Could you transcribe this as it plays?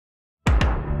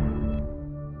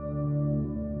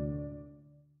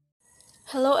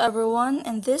Hello everyone,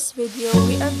 in this video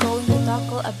we are going to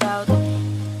tackle about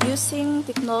using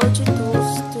technology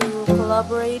tools to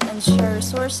collaborate and share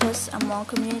resources among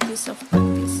communities of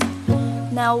practice.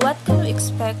 Now, what can we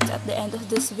expect at the end of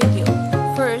this video?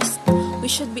 First, we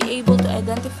should be able to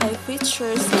identify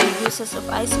features and uses of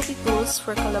ICT tools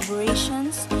for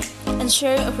collaborations and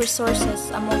sharing of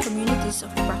resources among communities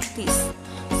of practice.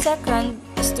 Second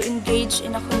is to engage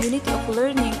in a community of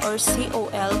learning or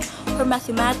COL for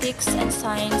mathematics and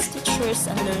science teachers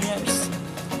and learners.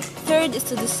 Third is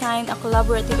to design a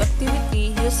collaborative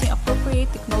activity using appropriate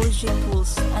technology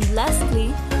tools. And lastly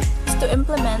is to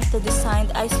implement the designed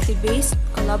ICT-based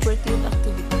collaborative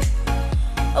activity.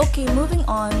 Okay, moving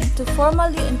on, to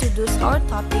formally introduce our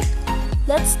topic,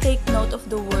 let's take note of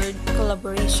the word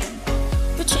collaboration,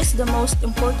 which is the most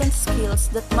important skills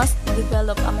that must be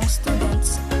developed among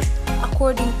students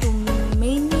according to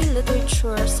many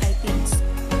literature sightings.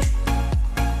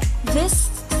 This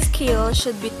skill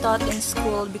should be taught in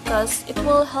school because it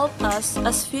will help us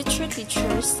as future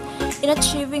teachers in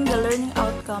achieving the learning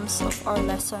outcomes of our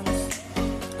lessons.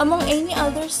 Among any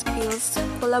other skills,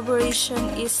 collaboration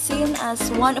is seen as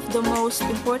one of the most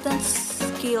important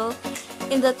skills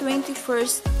in the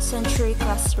 21st century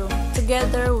classroom,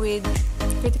 together with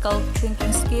critical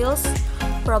thinking skills,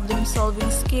 problem-solving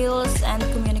skills, and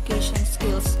communication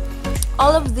skills.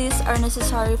 All of these are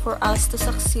necessary for us to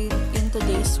succeed in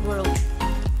today's world.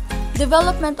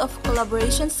 Development of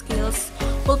collaboration skills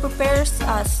will prepare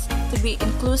us to be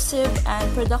inclusive and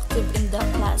productive in the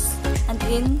class and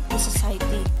in the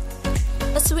society.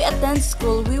 As we attend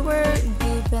school, we were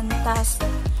given tasks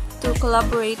to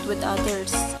collaborate with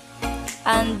others.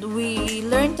 And we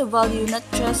learn to value not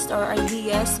just our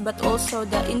ideas but also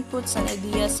the inputs and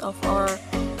ideas of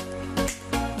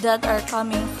that are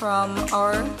coming from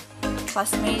our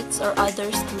classmates or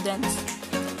other students.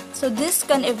 So this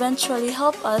can eventually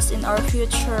help us in our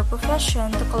future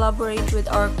profession to collaborate with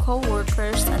our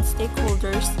co-workers and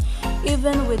stakeholders,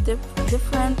 even with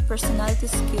different personality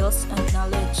skills and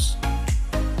knowledge.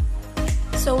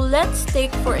 So let's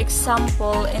take for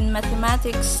example in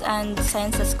mathematics and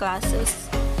sciences classes.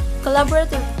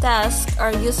 Collaborative tasks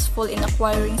are useful in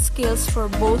acquiring skills for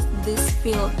both these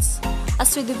fields.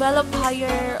 As we develop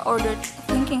higher order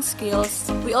thinking skills,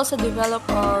 we also develop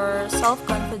our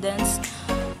self-confidence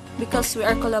because we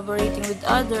are collaborating with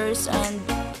others and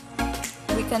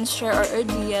we can share our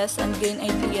ideas and gain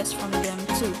ideas from them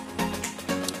too.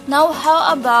 Now,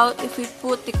 how about if we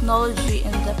put technology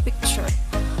in the picture?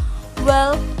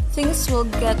 Well, things will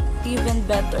get even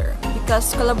better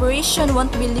because collaboration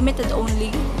won't be limited only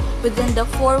within the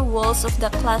four walls of the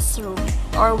classroom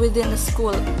or within the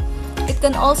school. It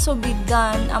can also be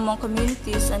done among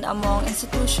communities and among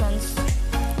institutions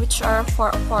which are far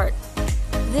apart.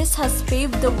 This has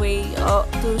paved the way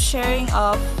to sharing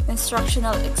of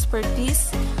instructional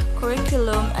expertise,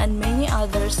 curriculum, and many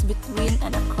others between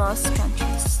and across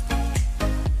countries.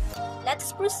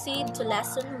 Let's proceed to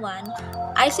Lesson 1,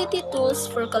 ICT Tools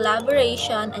for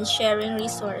Collaboration and Sharing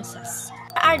Resources.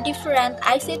 There are different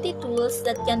ICT tools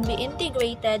that can be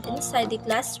integrated inside the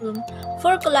classroom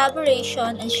for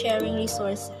collaboration and sharing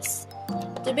resources.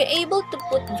 To be able to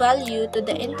put value to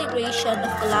the integration of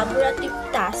collaborative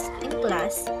tasks in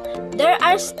class, there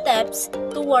are steps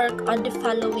to work on the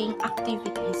following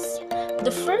activities.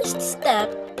 The first step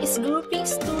is grouping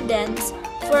students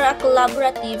for a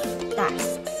collaborative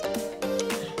task.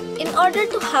 In order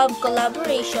to have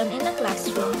collaboration in a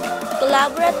classroom,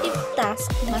 collaborative tasks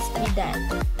must be done.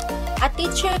 A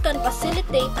teacher can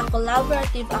facilitate a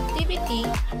collaborative activity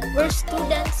where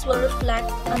students will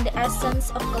reflect on the essence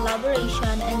of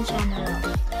collaboration in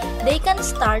general. They can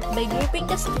start by grouping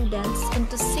the students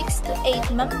into 6 to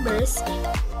 8 members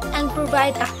and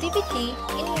provide activity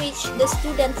in which the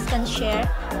students can share,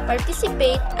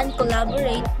 participate, and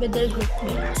collaborate with their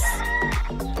groupmates.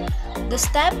 The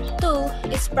step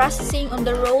 2 is processing on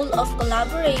the role of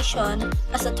collaboration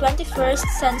as a 21st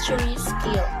century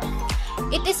skill.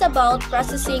 It is about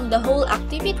processing the whole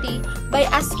activity by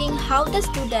asking how the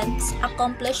students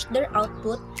accomplish their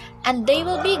output, and they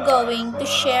will be going to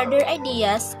share their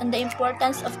ideas on the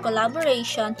importance of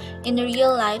collaboration in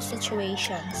real-life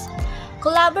situations.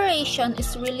 Collaboration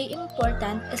is really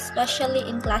important, especially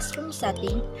in classroom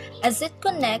setting, as it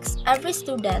connects every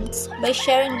student by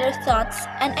sharing their thoughts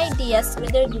and ideas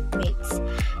with their groupmates.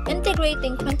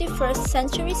 Integrating 21st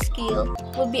century skill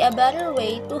would be a better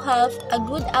way to have a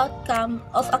good outcome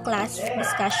of a class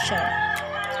discussion.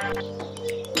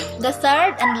 The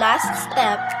third and last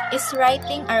step is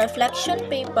writing a reflection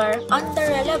paper on the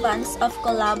relevance of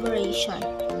collaboration.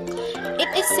 It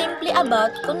is simply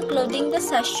about concluding the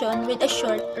session with a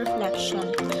short reflection.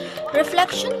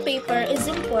 Reflection paper is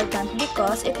important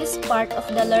because it is part of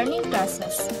the learning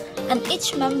process, and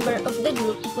each member of the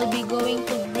group will be going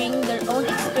to bring their own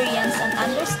experience and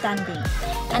understanding,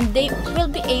 and they will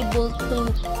be able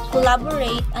to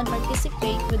collaborate and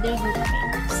participate with their group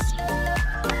mates.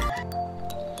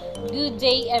 Good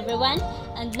day, everyone,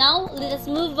 and now let us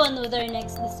move on with our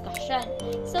next discussion.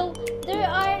 So there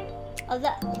are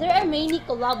many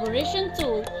collaboration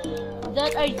tools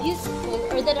that are useful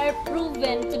or that are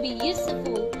proven to be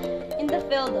useful in the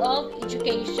field of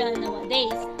education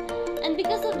nowadays. And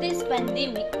because of this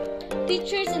pandemic,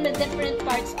 teachers in the different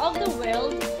parts of the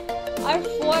world are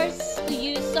forced to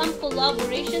use some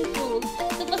collaboration tools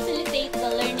to facilitate the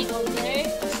learning of their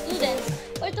students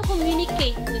or to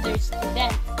communicate with their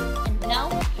students. And now,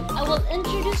 I will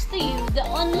introduce to you the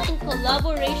online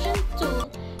collaboration tool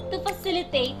to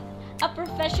facilitate a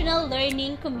professional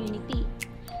learning community.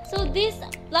 So these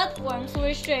platforms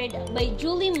were shared by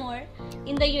Julie Moore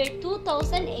in the year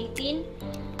 2018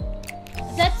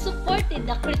 that supported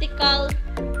the Critical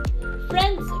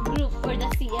Friends group for the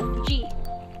CFG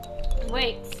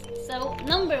works. So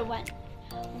number 1,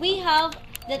 we have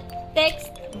the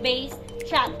text-based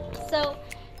chat. So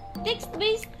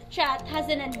text-based chat has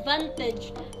an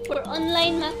advantage for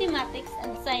online mathematics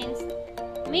and science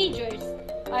majors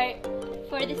or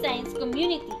for the science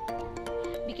community,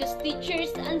 because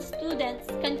teachers and students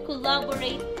can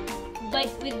collaborate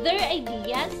with their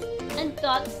ideas and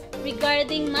thoughts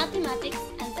regarding mathematics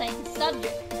and science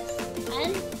subjects,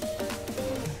 and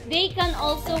they can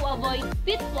also avoid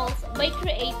pitfalls by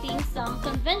creating some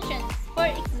conventions. For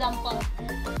example,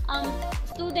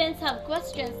 students have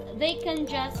questions, they can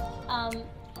just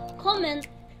comment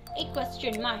a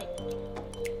question mark.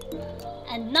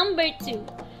 And number 2,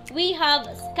 we have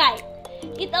Skype.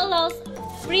 It allows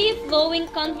free-flowing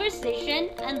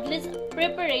conversation and less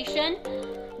preparation,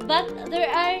 but there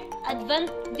are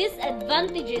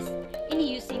disadvantages in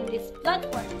using this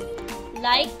platform.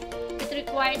 Like, it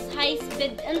requires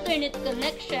high-speed internet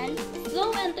connection.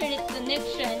 Slow internet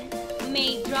connection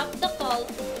may drop the call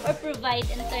or provide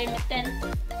intermittent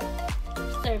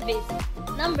service.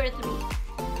 Number 3,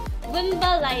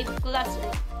 Wimba Live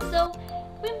Classroom. So,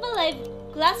 Wimba Live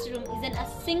Classroom is an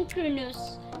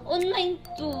asynchronous online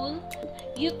tool.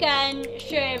 You can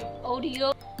share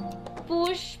audio,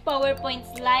 push PowerPoint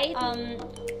slides,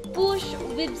 push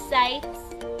websites,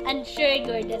 and share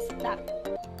your desktop.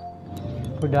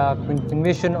 For the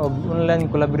continuation of online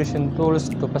collaboration tools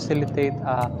to facilitate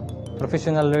a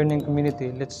professional learning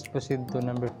community, let's proceed to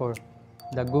number 4,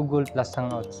 the Google Plus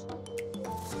Hangouts.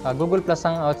 Google Plus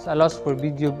Hangouts allows for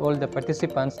video of all the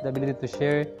participants the ability to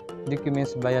share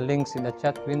documents via links in the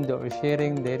chat window or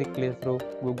sharing directly through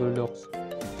Google Docs.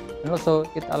 And also,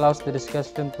 it allows the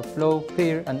discussion to flow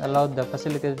clear and allow the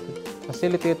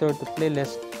facilitator to play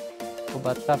less of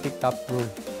a traffic cop rule.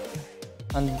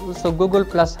 And also, Google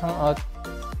Plus Hangout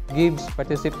gives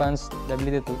participants the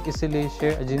ability to easily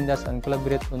share agendas and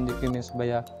collaborate on documents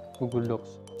via Google Docs.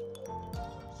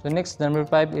 So next, number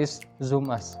 5 is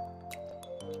ZoomUs.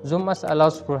 ZoomUs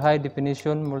allows for high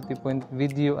definition multi-point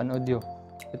video and audio.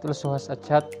 It also has a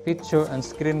chat feature and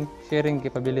screen sharing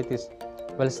capabilities.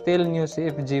 While still new,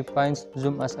 CFG finds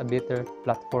ZoomUs a better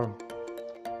platform.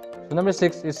 So number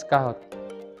 6 is Kahoot.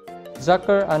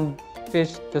 Zucker and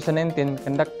Fish 2019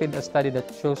 conducted a study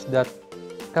that shows that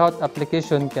Kahoot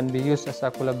application can be used as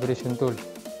a collaboration tool.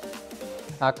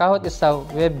 Kahoot is a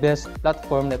web-based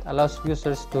platform that allows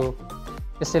users to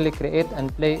easily create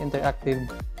and play interactive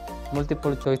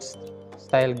multiple choice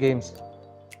style games.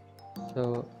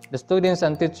 So the students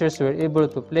and teachers were able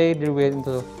to play their way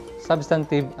into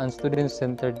substantive and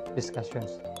student-centered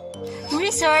discussions.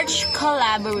 Research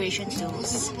collaboration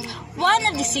tools. One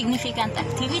of the significant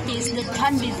activities that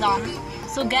can be done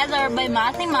together by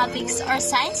mathematics or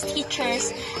science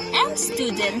teachers and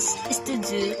students is to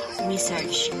do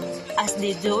research. As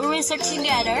they do research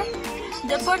together,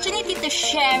 the opportunity to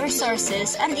share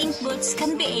resources and inputs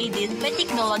can be aided by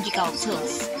technological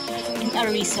tools. In a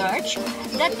research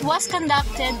that was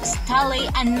conducted Staley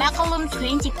and McCallum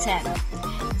 2010,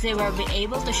 they will be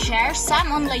able to share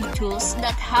some online tools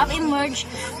that have emerged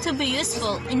to be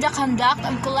useful in the conduct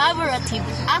of collaborative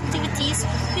activities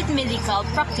with medical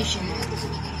practitioners.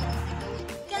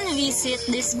 You can visit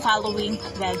this following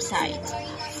website.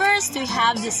 First, we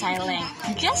have the Scilink.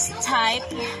 Just type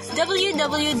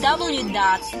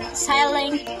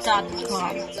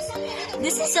www.scilink.com.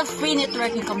 This is a free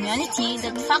networking community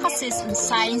that focuses on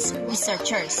science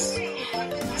researchers.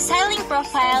 Styling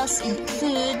profiles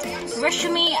include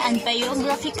resume and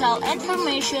biographical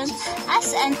information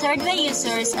as entered by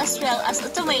users, as well as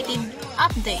automated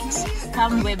updates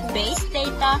from web-based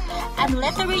data and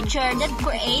literature that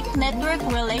create network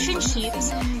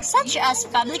relationships such as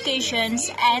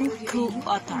publications and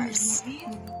co-authors.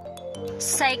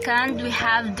 Second, we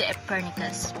have the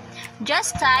Epernicus.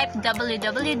 Just type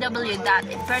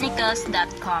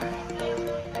www.epernicus.com.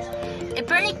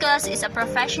 Epernicus is a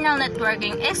professional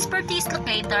networking expertise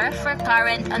locator for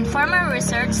current and former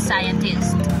research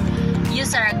scientists.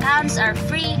 User accounts are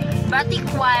free but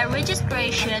require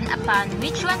registration, upon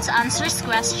which one answers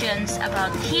questions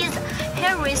about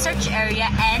her research area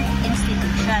and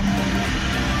institution.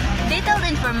 Detailed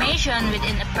information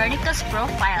within Epernicus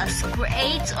profiles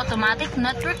creates automatic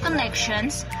network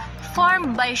connections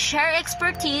formed by shared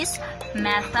expertise,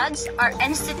 methods, or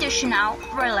institutional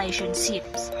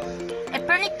relationships.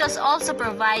 Epernicus also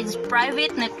provides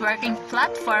private networking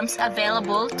platforms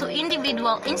available to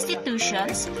individual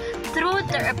institutions through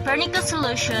their Epernicus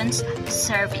Solutions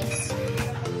service.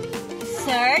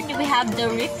 Third, we have the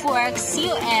RIFWorks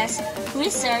CUS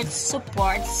Research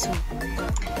Support Suite.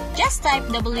 Just type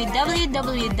www.cus.com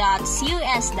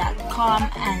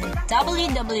and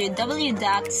www.csa.com.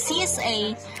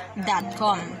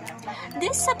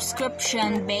 This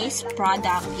subscription-based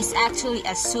product is actually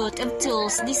a suite of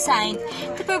tools designed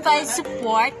to provide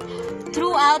support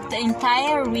throughout the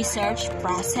entire research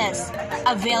process,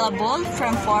 available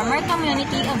from former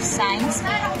Community of Science,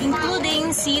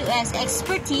 including CUS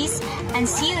expertise and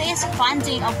CUS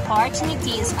funding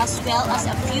opportunities, as well as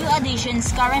a few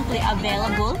additions currently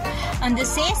available on the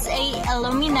CSA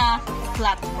Illumina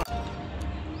platform.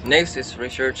 Next is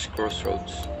Research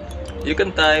Crossroads. You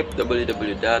can type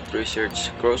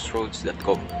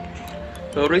www.researchcrossroads.com.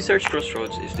 So Research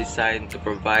Crossroads is designed to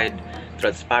provide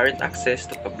transparent access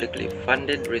to publicly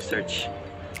funded research.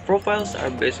 Profiles are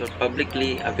based on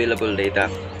publicly available data,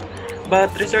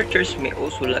 but researchers may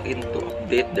also log in to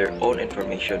update their own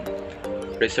information.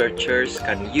 Researchers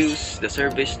can use the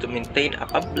service to maintain a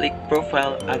public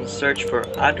profile and search for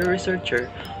other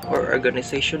researcher or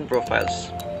organization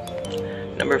profiles.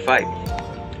 Number 5.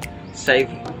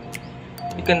 Scivi.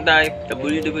 You can type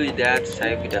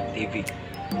www.scivi.tv.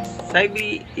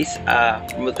 Scivi is a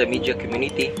multimedia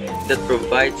community that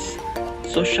provides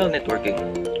social networking,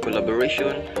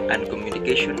 collaboration, and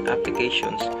communication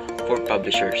applications for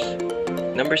publishers.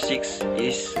 Number 6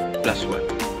 is PlusOne.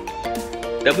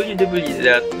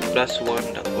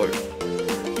 www.plusone.org.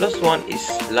 PlusOne is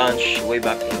launched way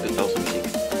back in 2006.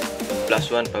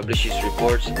 PlusOne publishes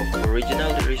reports of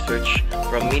original research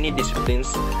from many disciplines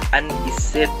and is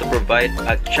set to provide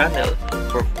a channel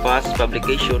for fast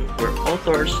publication where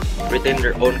authors retain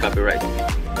their own copyright.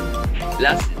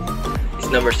 Last is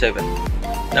number 7.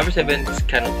 Number 7 is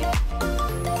Canopy.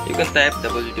 You can type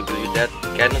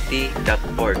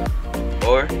www.canopy.org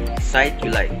or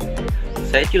SiteYouLike.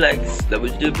 SiteYouLike is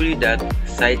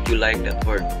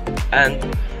www.siteyouLike.org and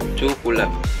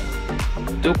TwoCoolab.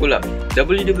 TwoCoolab,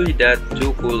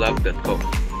 www.twocoolab.com.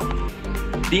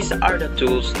 These are the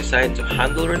tools designed to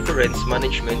handle reference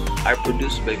management are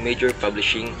produced by major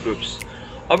publishing groups.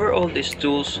 Overall, these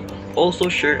tools also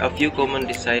share a few common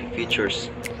design features.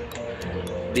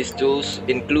 These tools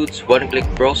include one-click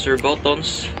browser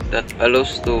buttons that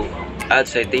allows to add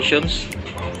citations.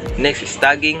 Next is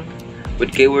tagging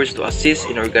with keywords to assist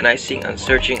in organizing and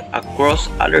searching across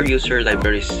other user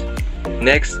libraries.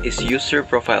 Next is user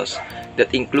profiles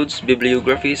that includes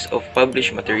bibliographies of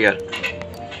published material.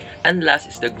 And last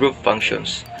is the group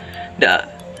functions. The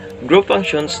group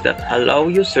functions that allow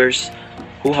users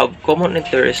who have common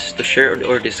interests to share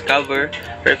or discover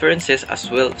references,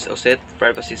 as well as set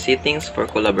privacy settings for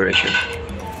collaboration.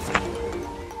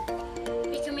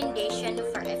 Recommendation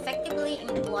for effectively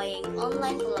employing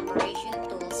online collaboration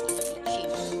tools in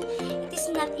teaching. It is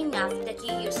not enough that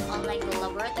you use online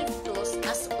collaborative tools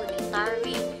as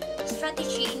supplementary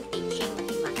strategy in teaching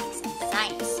mathematics and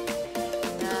science.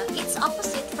 It's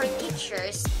opposite for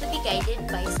teachers to be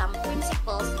guided by some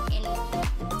principles in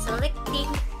selecting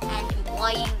and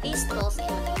employing these tools in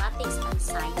mathematics and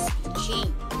science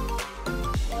teaching.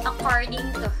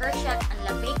 According to Hershak and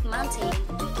Lavake-Montaigne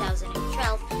in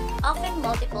 2012, often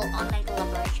multiple online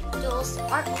collaboration tools,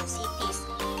 or OCTs,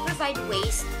 provide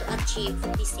ways to achieve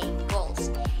the same goals,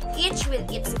 each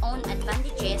with its own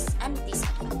advantages and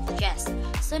disadvantages.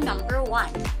 So number 1,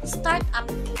 startup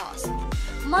cost.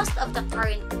 Most of the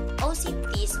current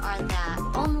OCTs or the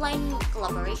online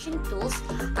collaboration tools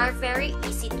are very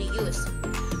easy to use,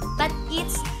 but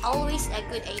it's always a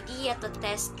good idea to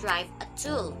test drive a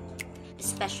tool.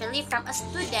 especially from a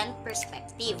student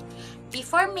perspective,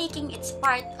 before making it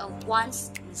part of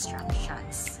one's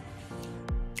instructions.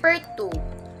 Per 2.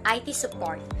 IT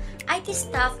support. IT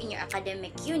staff in your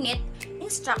academic unit,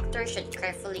 instructors should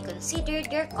carefully consider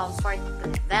their comfort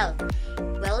level,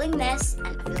 willingness,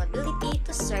 and availability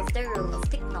to serve the role of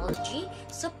technology,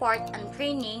 support, and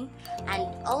training, and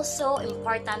also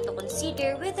important to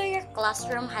consider whether your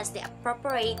classroom has the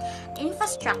appropriate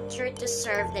infrastructure to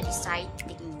serve the desired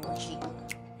technology.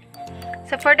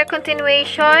 So for the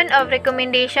continuation of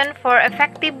recommendation for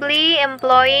effectively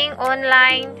employing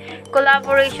online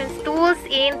collaboration tools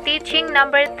in teaching,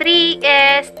 number 3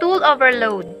 is tool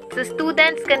overload. So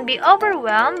students can be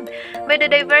overwhelmed by the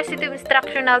diversity of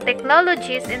instructional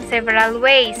technologies in several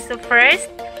ways. So first,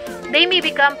 they may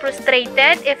become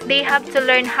frustrated if they have to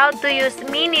learn how to use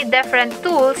many different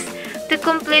tools to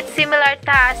complete similar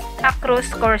tasks across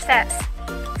courses.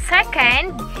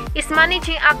 Second is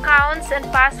managing accounts and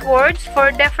passwords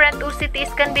for different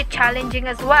OCTs can be challenging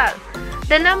as well.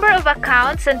 The number of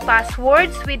accounts and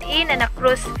passwords within and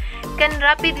across can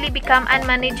rapidly become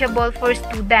unmanageable for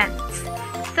students.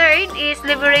 Third is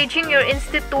leveraging your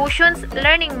institution's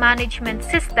learning management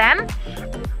system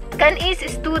can ease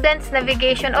students'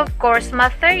 navigation of course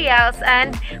materials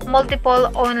and multiple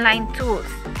online tools.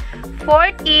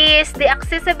 Fourth is the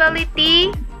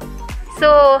accessibility.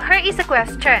 So here is a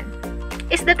question.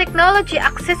 Is the technology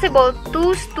accessible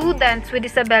to students with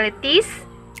disabilities?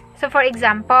 So for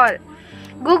example,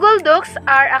 Google Docs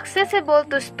are accessible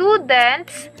to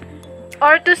students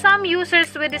or to some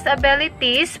users with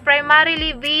disabilities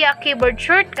primarily via keyboard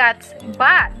shortcuts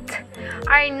but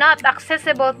are not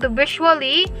accessible to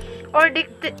visually or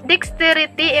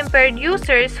dexterity impaired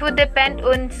users who depend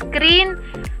on screen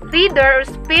reader or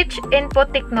speech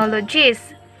input technologies.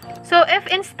 So if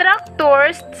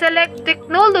instructors select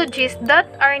technologies that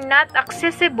are not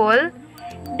accessible,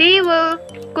 they will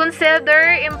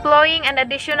consider employing an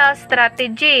additional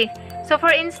strategy. So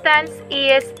for instance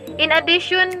is in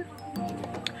addition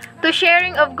to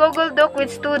sharing of Google Doc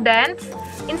with students,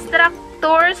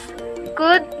 instructors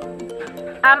could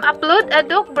upload a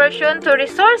doc version to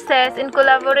resources and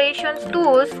collaboration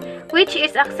tools which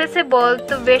is accessible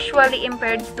to visually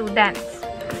impaired students.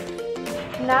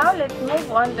 Now, let's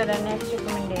move on to the next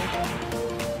recommendation.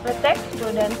 Protect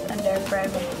students and their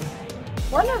privacy.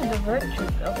 One of the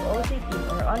virtues of OCT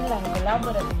or online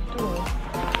collaborative tools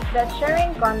is that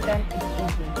sharing content is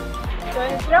easy. So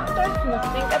instructors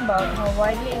must think about how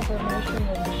widely information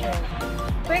will be shared.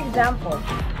 For example,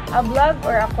 a blog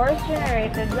or a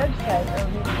course-generated website or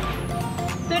video.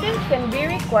 Students can be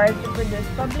required to produce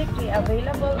publicly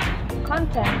available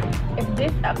content if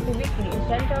this activity is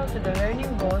central to the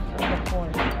learning goals of the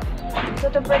course. So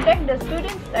to protect the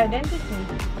students' identity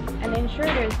and ensure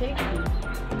their safety,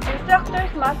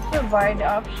 instructors must provide the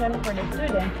option for the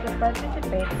students to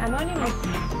participate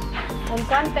anonymously when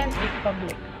content is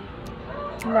public.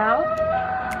 Now,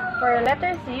 for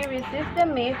letter C, resist the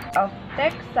myth of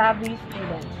tech-savvy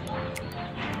students.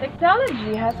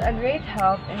 Technology has a great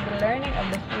help in the learning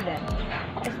of the student,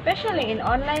 especially in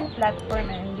online platform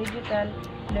and in digital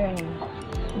learning.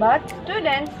 But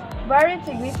students vary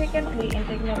significantly in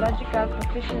technological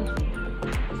proficiency.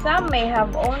 Some may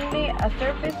have only a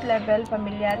surface-level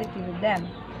familiarity with them.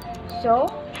 So,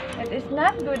 it is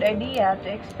not a good idea to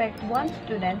expect one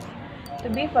student to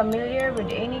be familiar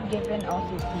with any given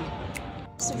OCT.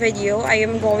 In this video, I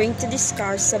am going to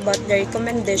discuss about the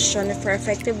recommendation for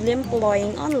effectively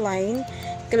employing online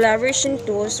collaboration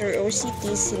tools or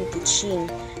OCTs in teaching.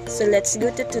 So let's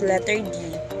go to letter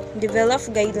D. Develop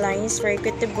guidelines for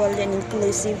equitable and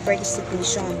inclusive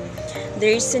participation.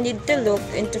 There is a need to look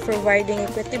into providing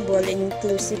equitable and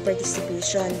inclusive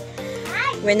participation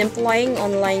when employing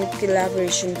online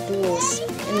collaboration tools.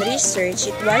 In research,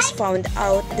 it was found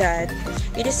out that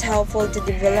it is helpful to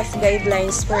develop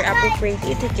guidelines for appropriate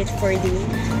etiquette for the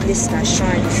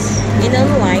discussions. In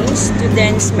online,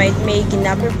 students might make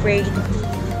inappropriate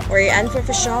or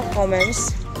unprofessional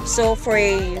comments. So for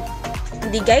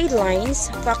the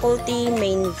guidelines, faculty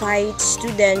may invite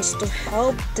students to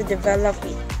help to develop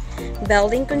it,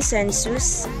 building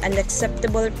consensus and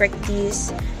acceptable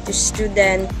practice to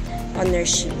student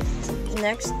ownership.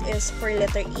 Next is for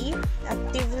letter E,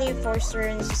 actively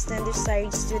fostering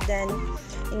standardized student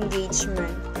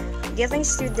engagement. Getting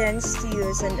students to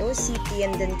use an OCT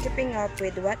and then keeping up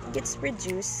with what gets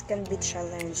produced can be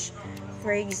challenged.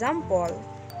 For example,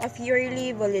 a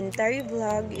purely voluntary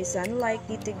blog is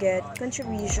unlikely to get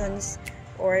contributions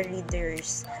or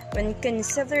readers. When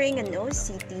considering an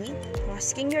OCT,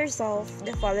 asking yourself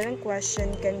the following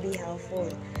question can be helpful.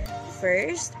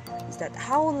 First, is that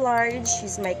how large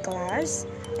is my class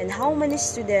and how many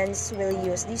students will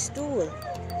use this tool.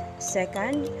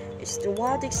 Second is to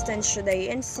what extent should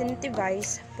I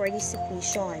incentivize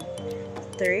participation.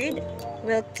 Third,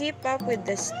 will keep up with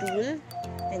this tool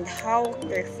and how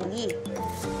carefully.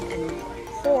 And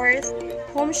fourth,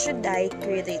 whom should I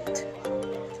credit?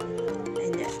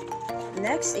 And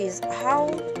next is how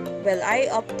will I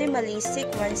optimally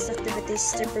sequence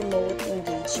activities to promote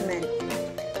engagement.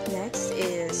 Next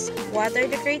is what are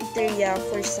the criteria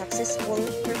for successful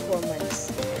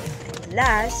performance. And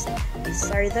last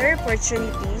is are there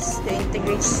opportunities to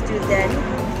integrate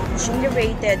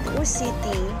student-generated OCT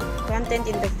content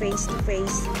in the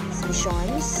face-to-face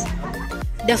sessions.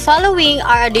 The following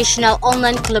are additional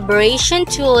online collaboration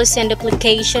tools and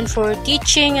application for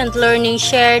teaching and learning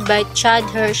shared by Chad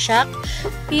Hershak,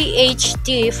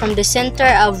 PhD from the Center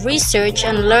of Research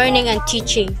on Learning and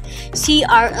Teaching,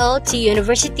 CRLT,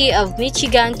 University of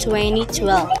Michigan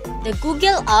 2012. The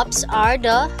Google Apps are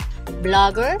the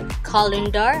Blogger,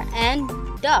 Calendar, and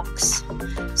Docs.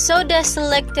 So the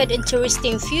selected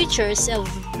interesting features of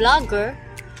Blogger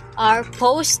are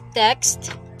post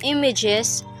text,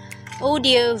 images,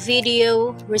 audio,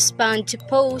 video, respond to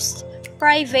posts,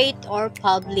 private or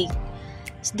public.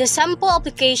 The sample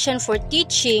application for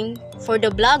teaching for the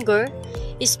Blogger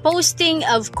is posting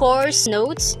of course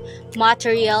notes,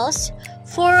 materials,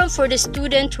 forum for the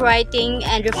student writing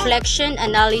and reflection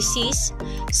analysis,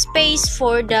 space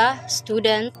for the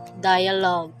student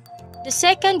dialogue. The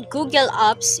second Google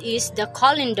Apps is the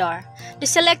Calendar. The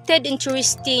selected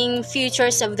interesting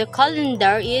features of the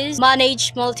calendar is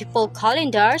manage multiple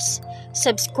calendars,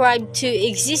 subscribe to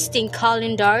existing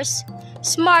calendars,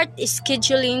 smart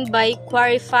scheduling by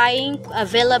clarifying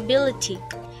availability.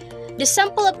 The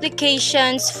sample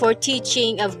applications for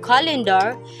teaching of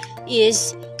calendar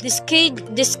is the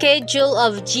schedule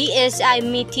of GSI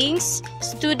meetings,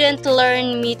 student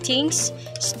learn meetings,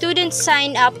 student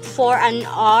sign up for an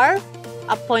hour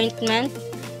appointment,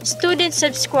 students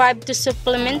subscribe to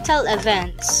supplemental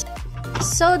events.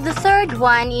 So the third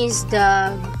one is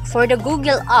for the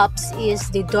Google Apps is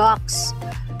the Docs,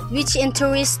 which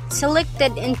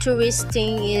selected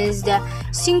interesting is the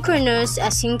synchronous,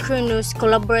 asynchronous,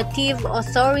 collaborative,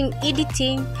 authoring,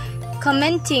 editing,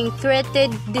 commenting,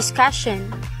 threaded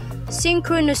discussion,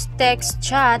 synchronous text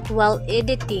chat while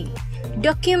editing,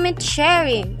 document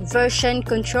sharing, version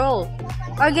control,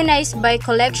 organized by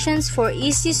collections for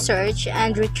easy search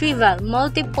and retrieval,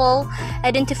 multiple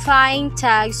identifying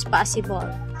tags possible.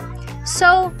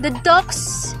 So, the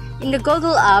Docs in the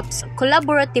Google Apps,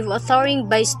 collaborative authoring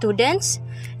by students,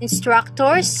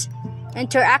 instructors,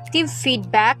 interactive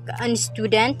feedback on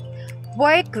student,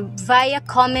 work via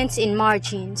comments in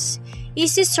margins,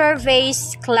 easy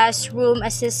surveys, classroom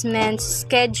assessments,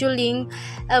 scheduling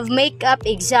of makeup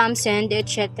exams, and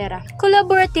etc.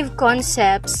 Collaborative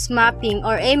concepts, mapping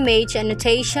or image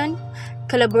annotation,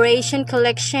 collaboration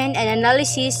collection, and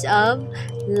analysis of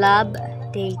lab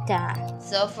data.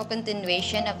 So for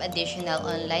continuation of additional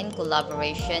online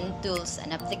collaboration tools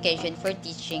and application for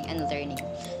teaching and learning.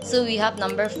 So we have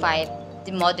number 5,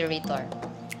 the moderator.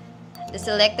 The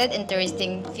selected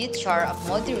interesting feature of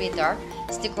moderator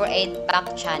is to create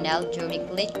back channel during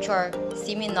lecture,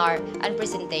 seminar, and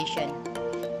presentation.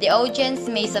 The audience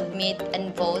may submit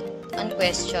and vote on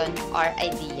questions or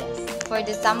ideas. For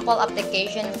the sample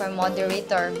application for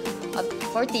moderator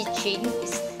for teaching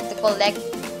is to collect,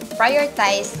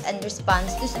 prioritize, and respond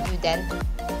to student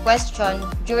question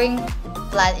during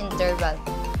planned interval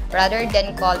rather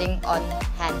than calling on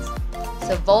hands.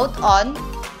 So vote on,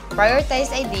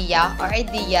 prioritize idea or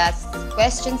ideas,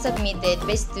 questions submitted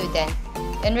by student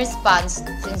in response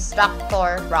to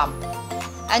instructor prompt,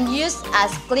 and use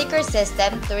as clicker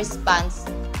system to respond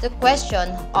to question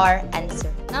or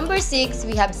answer. Number 6,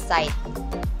 we have site.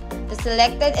 The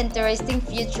selected interesting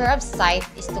feature of site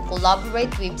is to collaborate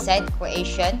website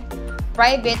creation,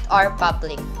 private or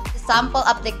public. The sample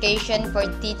application for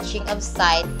teaching of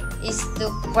site is to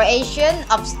creation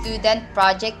of student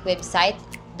project website,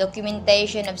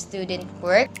 documentation of student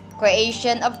work,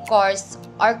 creation of course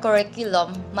or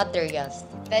curriculum materials.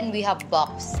 Then we have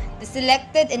box. The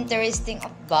selected interesting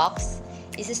of box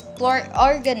is to store,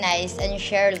 organize, and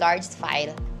share large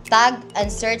file, tag and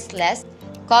search list,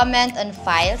 comment on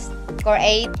files,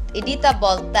 create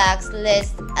editable text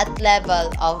list at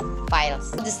level of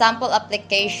files. The sample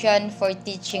application for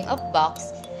teaching of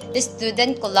box, the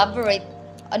student collaborate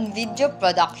on video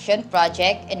production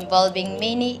project involving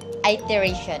many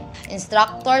iteration.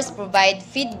 Instructors provide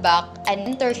feedback and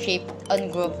mentorship on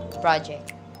group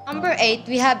project. Number 8,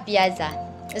 we have Piazza.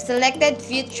 The selected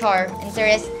feature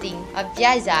interesting of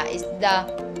Piazza is the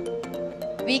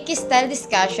wiki-style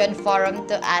discussion forum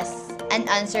to ask and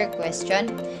answer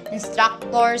question.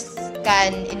 Instructors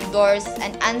can endorse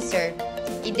and answer.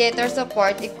 Editor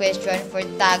support the question for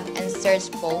tag and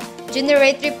search poll.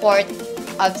 Generate report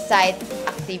of site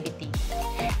activity.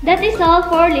 That is all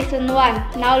for Lesson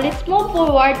 1. Now let's move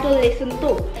forward to Lesson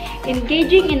 2,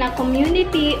 engaging in a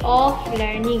community of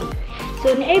learning.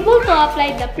 So, able to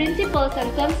apply the principles and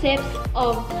concepts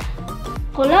of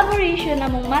collaboration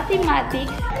among mathematics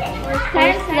or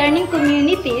science learning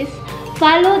communities,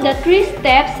 follow the 3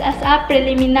 steps as a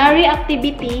preliminary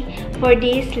activity for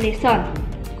this lesson.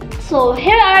 So,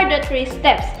 here are the 3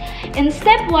 steps. In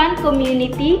Step 1,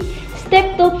 community.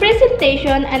 Step 2,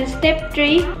 presentation. And Step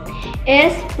 3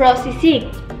 is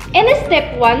processing. In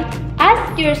Step 1,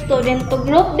 ask your student to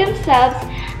group themselves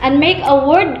and make a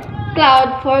word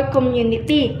cloud for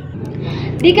community.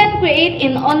 They can create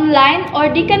in online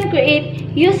or they can create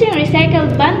using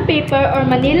recycled bond paper or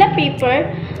manila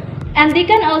paper, and they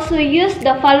can also use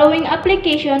the following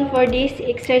application for these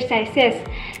exercises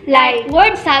like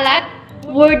word salad,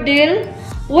 Wordle,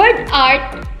 word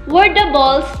art,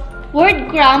 wordables,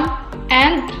 wordgram,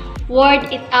 and word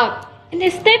it out. In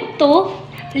Step 2,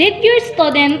 lead your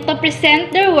student to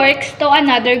present their works to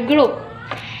another group.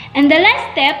 And the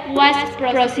last step was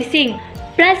processing.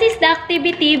 Process the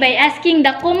activity by asking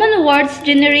the common words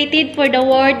generated for the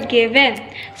word given.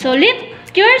 So let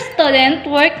your student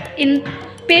work in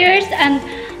pairs and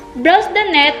browse the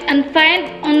net and find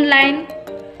online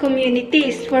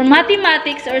communities for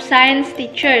mathematics or science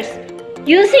teachers.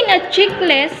 Using a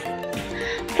checklist,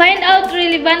 find out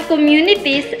relevant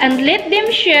communities and let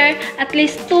them share at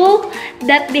least 2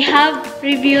 that they have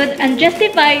reviewed and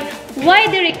justify why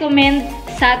they recommend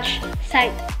such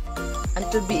site. And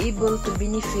to be able to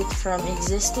benefit from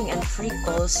existing and free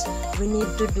calls, we need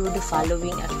to do the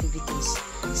following activities,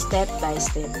 step by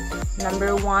step.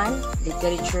 Number 1,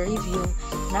 literature review.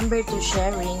 Number 2,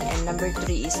 sharing. And number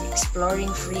 3 is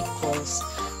exploring free calls.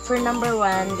 For number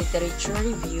 1, literature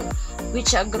review,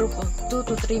 which a group of 2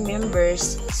 to 3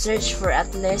 members search for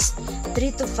at least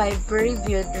 3 to 5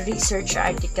 peer-reviewed research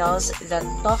articles that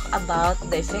talk about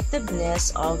the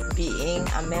effectiveness of being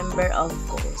a member of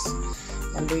calls.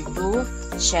 Number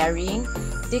 2, sharing.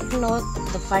 Take note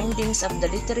the findings of the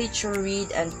literature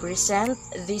read and present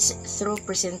this through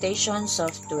presentation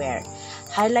software.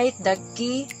 Highlight the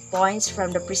key points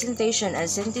from the presentation and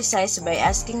synthesize by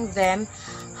asking them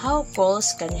how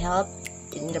calls can help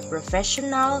in the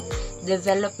professional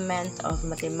development of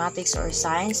mathematics or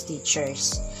science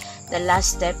teachers. The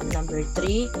last step, number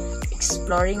 3,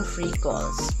 exploring free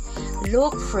calls.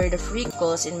 Look for the free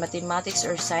calls in mathematics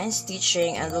or science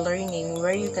teaching and learning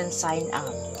where you can sign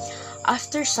up.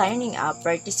 After signing up,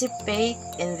 participate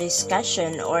in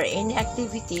discussion or any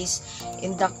activities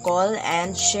in the call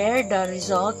and share the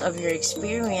result of your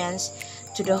experience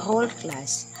to the whole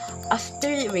class. After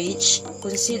which,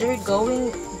 consider going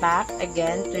back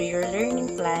again to your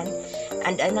learning plan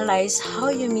and analyze how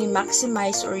you may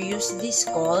maximize or use these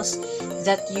calls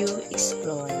that you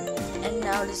explore. And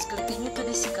now let's continue to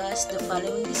discuss the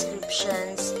following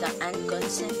descriptions and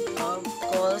concept of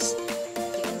calls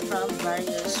taken from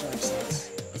various sources.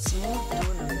 Let's move to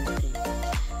number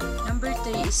 3. Number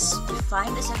 3 is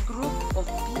defined as a group of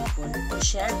people who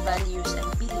share values and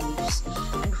beliefs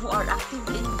and who are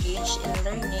actively engaged in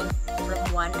learning from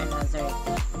one another.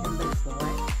 Number 4,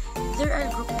 there are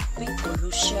a group of people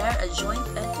who share a joint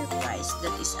enterprise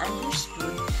that is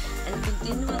understood and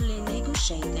continually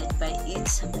negotiated by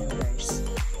its members,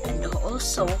 and who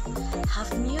also have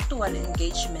mutual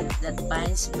engagement that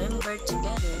binds members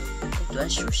together into a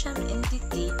social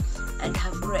entity and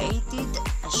have created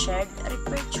a shared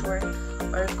repertoire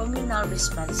or communal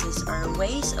responses or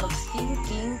ways of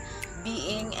thinking,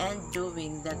 being, and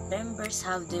doing that members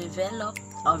have developed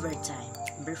over time.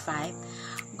 Number 5,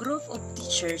 group of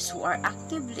teachers who are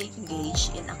actively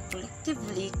engaged in a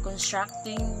collectively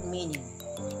constructing meaning.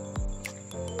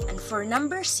 And for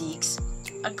number 6,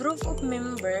 a group of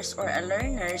members or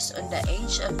learners on the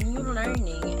age of new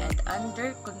learning and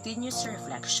under continuous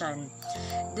reflection.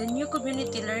 The new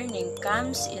community learning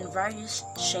comes in various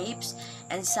shapes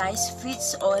and size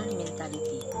fits all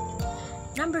mentality.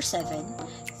 Number 7,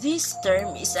 this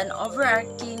term is an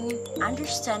overarching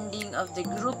understanding of the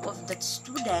group of the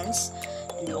students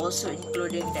and also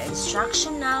including the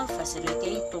instructional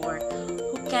facilitator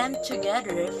who came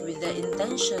together with the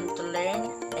intention to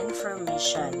learn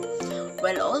information,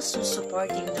 while also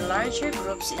supporting the larger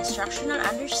group's instructional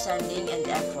understanding and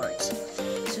efforts.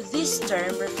 So this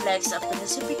term reflects a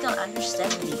philosophical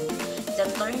understanding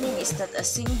that learning is not a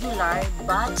singular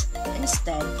but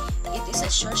instead it is a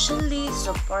socially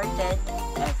supported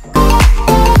effort.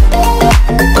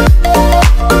 you.